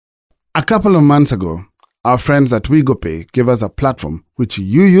A couple of months ago, our friends at WeGoPay gave us a platform which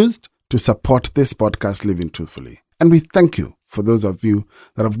you used to support this podcast, Living Truthfully. And we thank you for those of you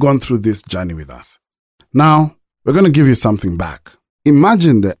that have gone through this journey with us. Now, we're going to give you something back.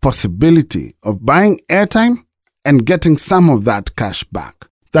 Imagine the possibility of buying airtime and getting some of that cash back.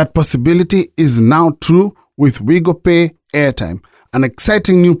 That possibility is now true with WeGoPay Airtime, an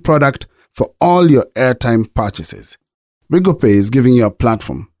exciting new product for all your airtime purchases. WeGoPay is giving you a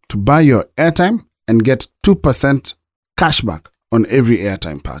platform to buy your airtime and get 2% cashback on every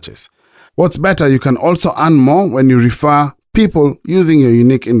airtime purchase. What's better, you can also earn more when you refer people using your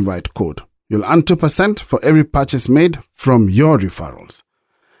unique invite code. You'll earn 2% for every purchase made from your referrals.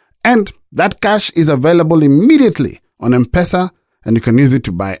 And that cash is available immediately on M-Pesa, and you can use it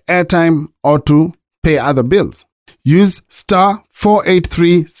to buy airtime or to pay other bills. Use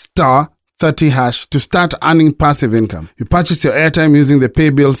 *483*30# to start earning passive income. You purchase your airtime using the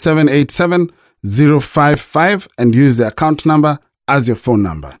pay bill 787055 and use the account number as your phone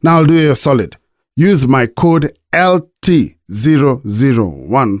number. Now I'll do you a solid. Use my code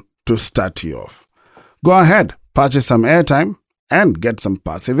LT001 to start you off. Go ahead, purchase some airtime and get some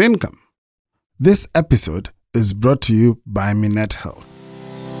passive income. This episode is brought to you by Minet Health.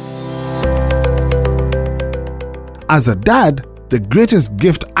 As a dad, the greatest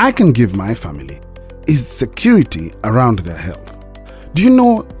gift I can give my family is security around their health. Do you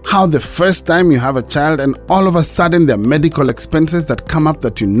know how the first time you have a child and all of a sudden there are medical expenses that come up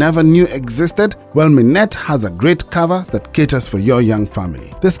that you never knew existed? Well, Minet has a great cover that caters for your young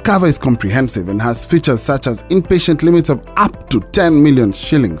family. This cover is comprehensive and has features such as inpatient limits of up to 10 million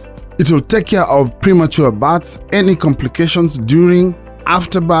shillings. It will take care of premature births, any complications during,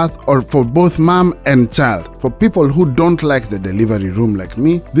 after birth, or for both mom and child. For people who don't like the delivery room like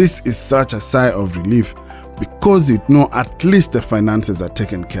me, this is such a sigh of relief because you know at least the finances are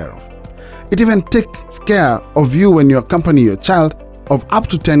taken care of. It even takes care of you when you accompany your child of up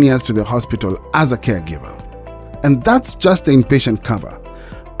to 10 years to the hospital as a caregiver. And that's just the inpatient cover.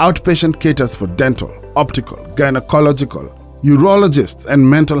 Outpatient caters for dental, optical, gynecological, urologists, and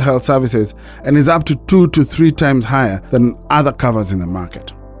mental health services and is up to 2 to 3 times higher than other covers in the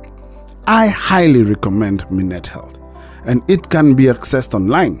market. I highly recommend Minet Health, and it can be accessed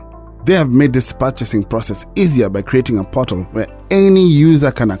online. They have made this purchasing process easier by creating a portal where any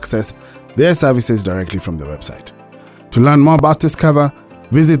user can access their services directly from the website. To learn more about this cover,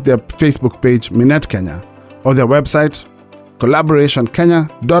 visit their Facebook page, Minet Kenya, or their website,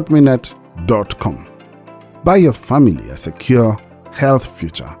 collaborationkenya.minet.com. Buy your family a secure health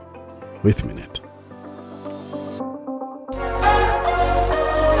future with Minet.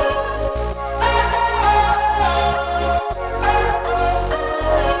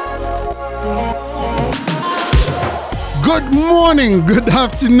 Good morning, good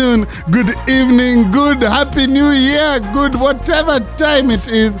afternoon, good evening, good happy new year, good whatever time it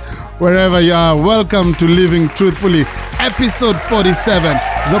is, wherever you are. Welcome to Living Truthfully, episode 47,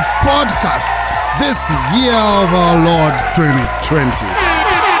 the podcast this year of our Lord 2020.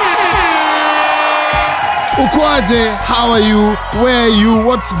 Ukwaje, how are you? Where are you?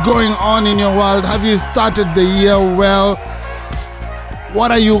 What's going on in your world? Have you started the year well?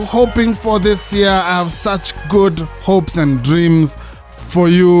 What are you hoping for this year? I have such good hopes and dreams for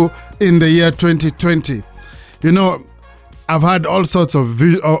you in the year 2020. You know, I've had all sorts of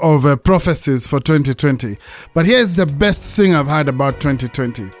prophecies for 2020. But here's the best thing I've heard about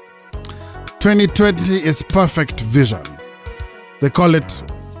 2020. 2020 is perfect vision. They call it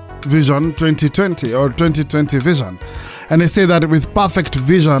Vision 2020 or 2020 Vision. And they say that with perfect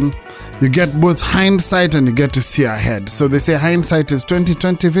vision, you get both hindsight and you get to see ahead. So they say hindsight is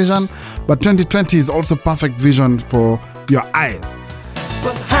 2020 vision, but 2020 is also perfect vision for your eyes.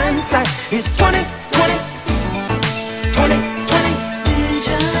 But hindsight is 2020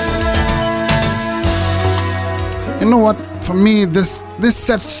 vision. You know what? For me, this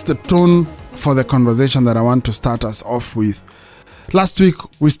sets the tone for the conversation that I want to start us off with. Last week,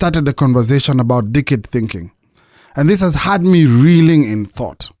 we started the conversation about decade thinking. And this has had me reeling in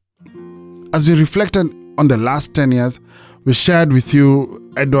thought. As we reflected on the last 10 years, we shared with you,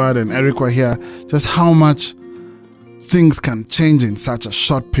 Edward and Eric were here, just how much things can change in such a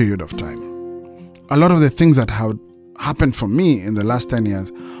short period of time. A lot of the things that have happened for me in the last 10 years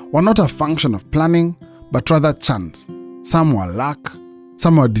were not a function of planning, but rather chance. Some were luck,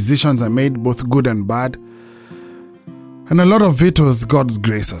 some were decisions I made, both good and bad. And a lot of it was God's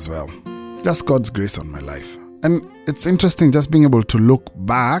grace as well. Just God's grace on my life. And it's interesting just being able to look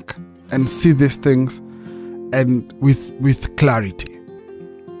back and see these things and with clarity.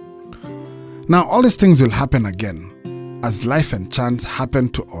 Now, all these things will happen again, as life and chance happen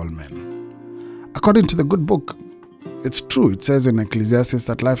to all men. According to the good book, it's true. It says in Ecclesiastes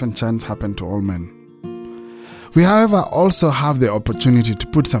that life and chance happen to all men. We, however, also have the opportunity to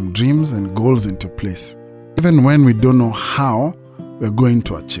put some dreams and goals into place, even when we don't know how we're going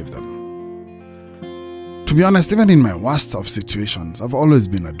to achieve them. To be honest, even in my worst of situations, I've always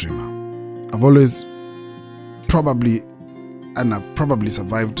been a dreamer. I've probably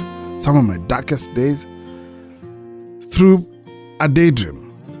survived some of my darkest days through a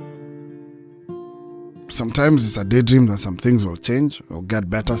daydream. Sometimes it's a daydream that some things will change or get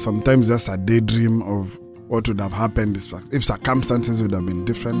better. Sometimes just a daydream of what would have happened if circumstances would have been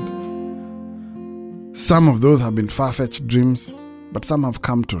different. Some of those have been far-fetched dreams, but some have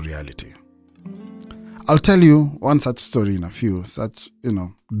come to reality. I'll tell you one such story in a few,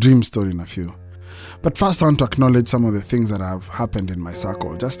 dream story in a few. But first I want to acknowledge some of the things that have happened in my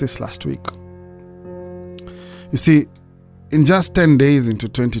circle just this last week. You see, in just 10 days into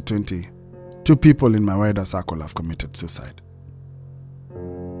 2020, 2 people in my wider circle have committed suicide.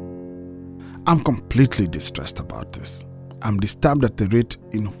 I'm completely distressed about this. I'm disturbed at the rate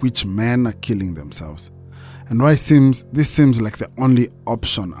in which men are killing themselves, and why this seems like the only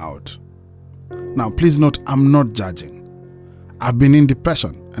option out. Now, please note, I'm not judging. I've been in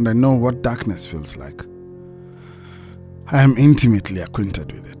depression, and I know what darkness feels like. I am intimately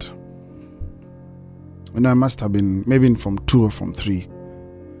acquainted with it. I must have been maybe in Form 2 or Form 3,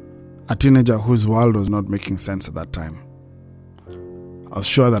 a teenager whose world was not making sense at that time. I was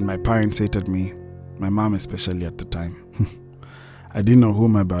sure that my parents hated me, my mom especially at the time. I didn't know who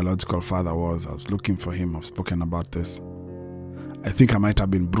my biological father was. I was looking for him. I've spoken about this. I think I might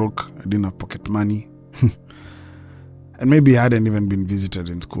have been broke. I didn't have pocket money. And maybe I hadn't even been visited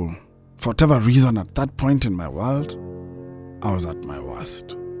in school. For whatever reason, at that point in my world, I was at my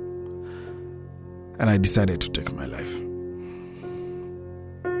worst. And I decided to take my life.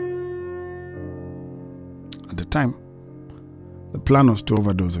 At the time, the plan was to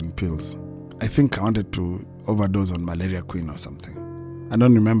overdose on pills. I think I wanted to overdose on Malaria Queen or something. I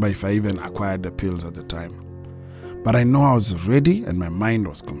don't remember if I even acquired the pills at the time. But I know I was ready and my mind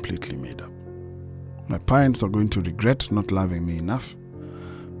was completely made up. My parents were going to regret not loving me enough.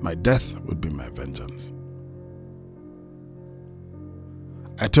 My death would be my vengeance.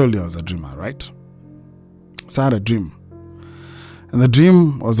 I told you I was a dreamer, right? So I had a dream. And the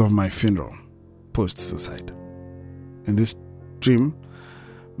dream was of my funeral, post-suicide. In this dream,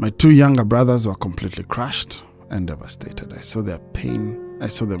 my 2 younger brothers were completely crushed and devastated. I saw their pain. I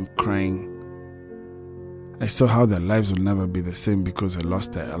saw them crying. I saw how their lives will never be the same because they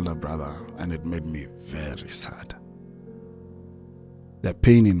lost their elder brother, and it made me very sad. Their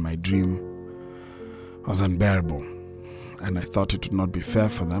pain in my dream was unbearable, and I thought it would not be fair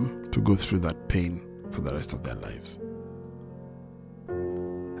for them to go through that pain for the rest of their lives.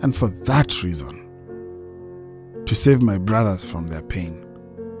 And for that reason, to save my brothers from their pain,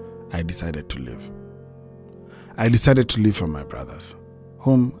 I decided to live. I decided to live for my brothers,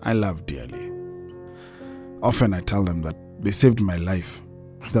 whom I love dearly. Often I tell them that they saved my life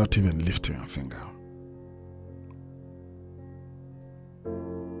without even lifting a finger.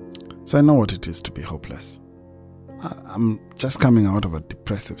 So I know what it is to be hopeless. I'm just coming out of a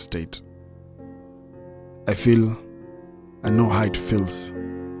depressive state. I know how it feels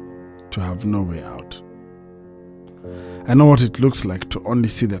to have no way out. I know what it looks like to only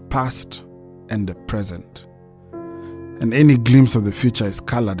see the past and the present. And any glimpse of the future is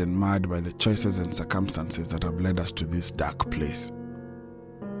colored and marred by the choices and circumstances that have led us to this dark place.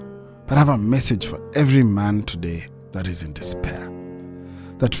 But I have a message for every man today that is in despair,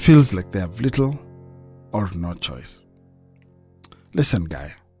 that feels like they have little or no choice. Listen,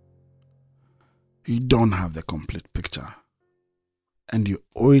 guy, you don't have the complete picture, and you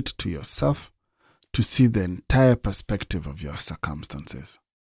owe it to yourself to see the entire perspective of your circumstances.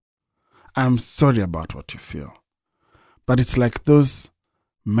 I am sorry about what you feel. But it's like those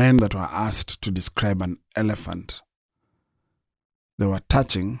men that were asked to describe an elephant. They were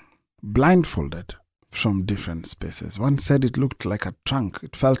touching, blindfolded, from different spaces. One said it looked like a trunk.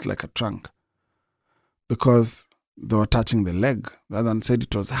 It felt like a trunk because they were touching the leg. The other one said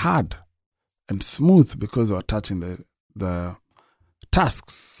it was hard and smooth because they were touching the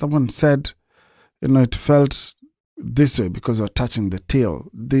tusks. Someone said, it felt this way because they were touching the tail.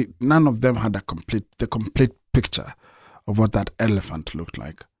 None of them had the complete picture of what that elephant looked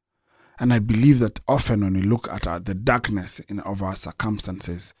like. And I believe that often when we look at the darkness of our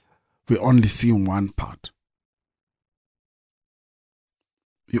circumstances, we only see one part.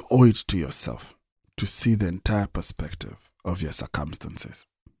 You owe it to yourself to see the entire perspective of your circumstances.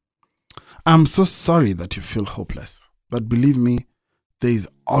 I'm so sorry that you feel hopeless, but believe me, there is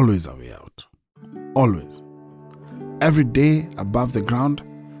always a way out. Always. Every day above the ground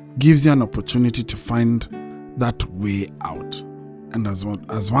gives you an opportunity to find that way out. And as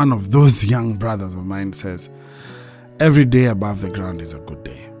one of those young brothers of mine says, every day above the ground is a good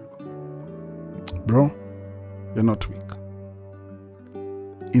day. Bro, you're not weak.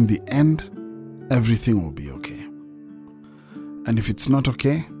 In the end, everything will be okay. And if it's not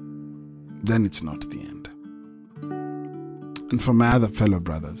okay, then it's not the end. And for my other fellow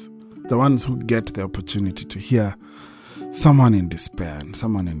brothers, the ones who get the opportunity to hear someone in despair and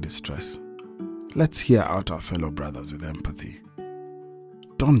someone in distress, let's hear out our fellow brothers with empathy.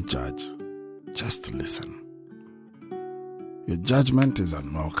 Don't judge, just listen. Your judgment is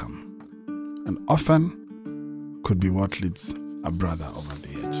unwelcome, and often could be what leads a brother over the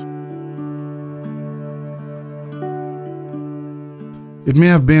edge. It may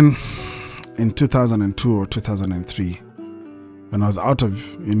have been in 2002 or 2003 when I was out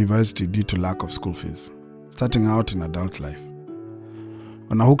of university due to lack of school fees, starting out in adult life,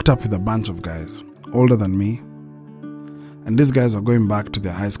 when I hooked up with a bunch of guys older than me, and these guys were going back to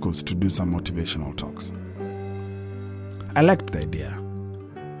their high schools to do some motivational talks. I liked the idea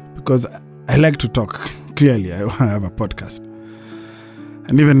because I like to talk. Clearly, I have a podcast.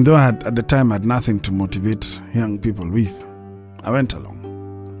 And even though at the time I had nothing to motivate young people with, I went along.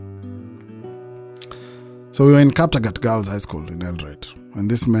 So we were in Kaptagat Girls High School in Eldoret when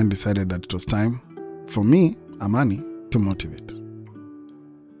this man decided that it was time for me, Amani, to motivate.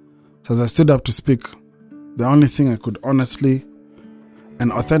 So as I stood up to speak, the only thing I could honestly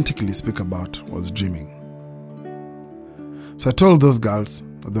and authentically speak about was dreaming. So I told those girls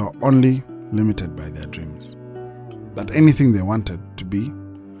that they were only limited by their dreams, that anything they wanted to be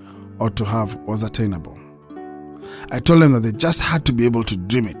or to have was attainable. I told them that they just had to be able to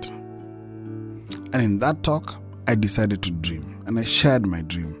dream it. And in that talk, I decided to dream, and I shared my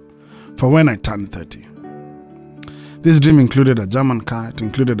dream for when I turned 30. This dream included a German car, it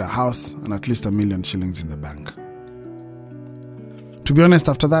included a house, and at least 1 million shillings in the bank. To be honest,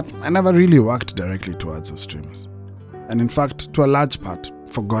 after that, I never really worked directly towards those dreams. And in fact, to a large part,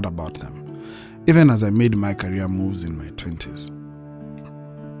 forgot about them, even as I made my career moves in my 20s.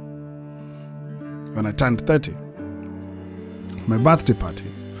 When I turned 30, my birthday party,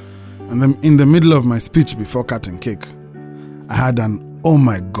 and then in the middle of my speech before cutting cake, I had an oh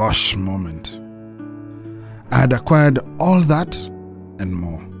my gosh moment. I had acquired all that and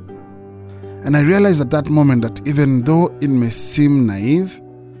more. And I realized at that moment that even though it may seem naive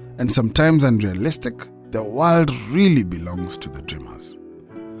and sometimes unrealistic, the world really belongs to the dreamers.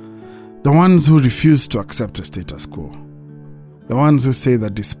 The ones who refuse to accept a status quo. The ones who say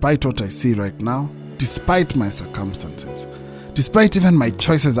that despite what I see right now, despite my circumstances, despite even my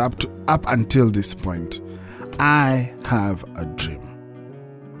choices up until this point, I have a dream.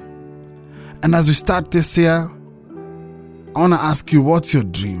 And as we start this year, I want to ask you, what's your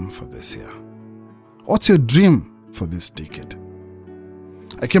dream for this year? What's your dream for this decade?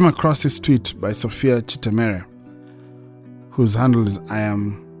 I came across this tweet by Sophia Chitemere, whose handle is I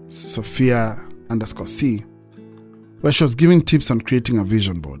am Sophia_C, where she was giving tips on creating a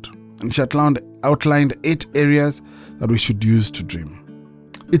vision board. And she outlined 8 areas that we should use to dream.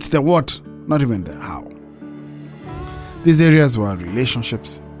 It's the what, not even the how. These areas were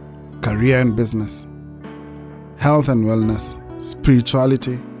relationships, career and business, health and wellness,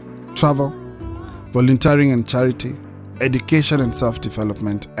 spirituality, travel, volunteering and charity, education and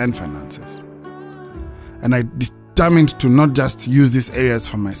self-development, and finances. And I determined to not just use these areas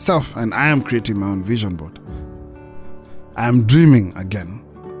for myself, and I am creating my own vision board. I am dreaming again,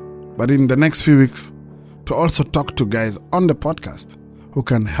 but in the next few weeks, to also talk to guys on the podcast who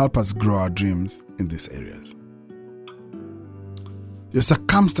can help us grow our dreams in these areas. Your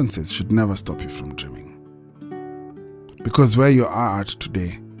circumstances should never stop you from dreaming. Because where you are at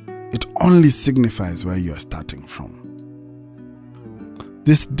today, it only signifies where you are starting from.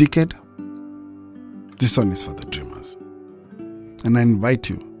 This decade, this one is for the dreamers. And I invite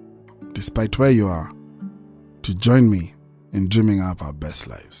you, despite where you are, to join me in dreaming up our best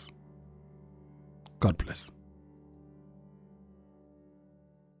lives. God bless.